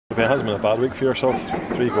it hasn't been a bad week for yourself.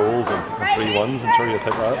 3 goals and 3 wins. I'm sure you'll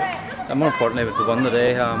take that. And more importantly, with the win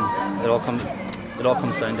today, it all comes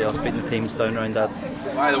down to us beating the teams down around that.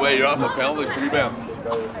 By the way, you're off the penalties too, Ben.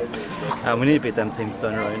 We need to beat them teams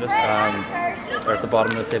down around us, or at the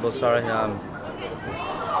bottom of the table. Sorry.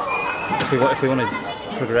 If we want to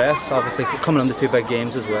progress, obviously coming into 2 big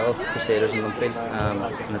games as well, Crusaders and Linfield,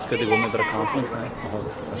 and it's good to go with a bit of confidence now.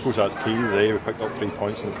 I suppose that's key today. We picked up 3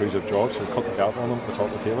 points and the Crews have dropped, so we cut the gap on them at the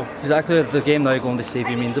top of the table. Exactly, the game now going to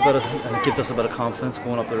Seaview means a bit of, and it gives us a bit of confidence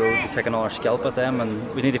going up the road to take another scalp at them,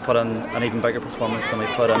 and we need to put in an even bigger performance than we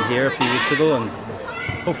put in here a few weeks ago, and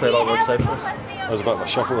hopefully it all works out for us. There was a bit of a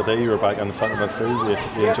shuffle today. You were back in the centre midfield.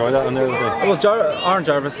 You enjoy that in there today? Well, Aaron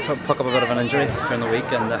Jarvis took up a bit of an injury during the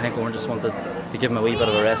week, and I think Owen just wanted to give him a wee bit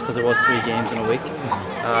of a rest because there was 3 games in a week.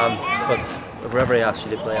 But wherever he asks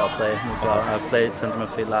you to play, I'll play. I've played centre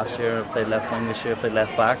midfield last year. I've played left wing this year. I've played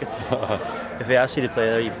left back. If he asks you to play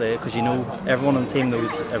there, you play, because you know everyone on the team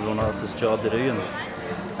knows everyone else's job to do, and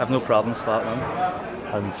I have no problem slotting in.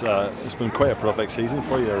 And it's been quite a prolific season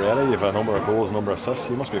for you already. You've a number of goals, a number of assists.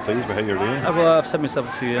 You must be pleased with how you're doing. Well, I've set myself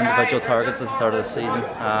a few individual targets at the start of the season,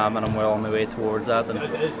 and I'm well on my way towards that. And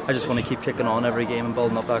I just want to keep kicking on every game and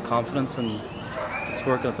building up that confidence. And it's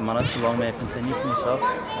working at the minute, so long may it continue for myself.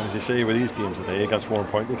 And as you say, with these games today against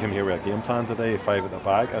Warrenpoint, they came here with a game plan today, 5 at the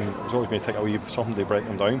back, and it was always going to take a wee something to break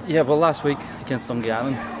them down. Yeah, well, last week against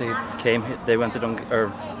Dungannon, they went to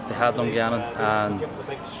they had Dungannon, and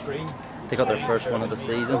they got their first one of the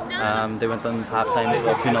season. They went in half time as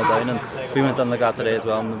well, 2-0 down, and we went in like that today as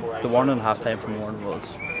well. And the warning half time from Warren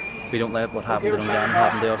was, we don't let what happened to Dungannon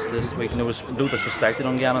happen to us this week. And there was no disrespect to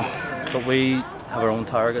Dungannon, but we have our own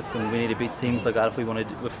targets, and we need to beat teams like that if we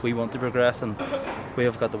want to progress, and we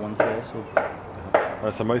have got the one today. So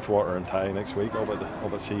it's a mouth-watering tie next week up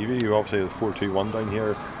at Seaview. You obviously had 4-2-1 down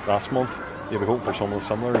here last month. You have a hope for something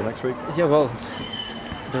similar next week? Yeah, well,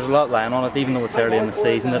 there's a lot lying on it, even though it's early in the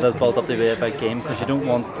season. It has built up to be a big game because you don't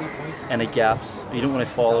want any gaps. You don't want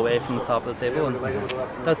to fall away from the top of the table, and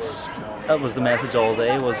that was the message all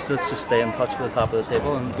day, was let's just stay in touch with the top of the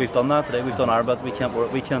table, and we've done that today. We've done our bit. We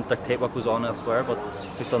can't dictate what goes on elsewhere, but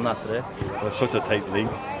we've done that today. Well, it's such a tight league.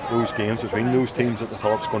 Those games between those teams at the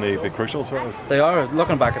top is going to be crucial. So they are.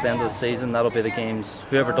 Looking back at the end of the season, that'll be the games.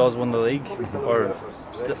 Whoever does win the league, or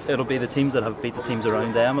it'll be the teams that have beat the teams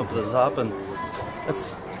around them up at the top, and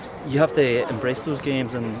you have to embrace those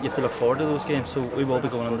games, and you have to look forward to those games. So we will be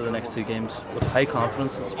going into the next 2 games with high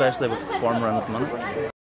confidence, especially with the form we're in at the minute.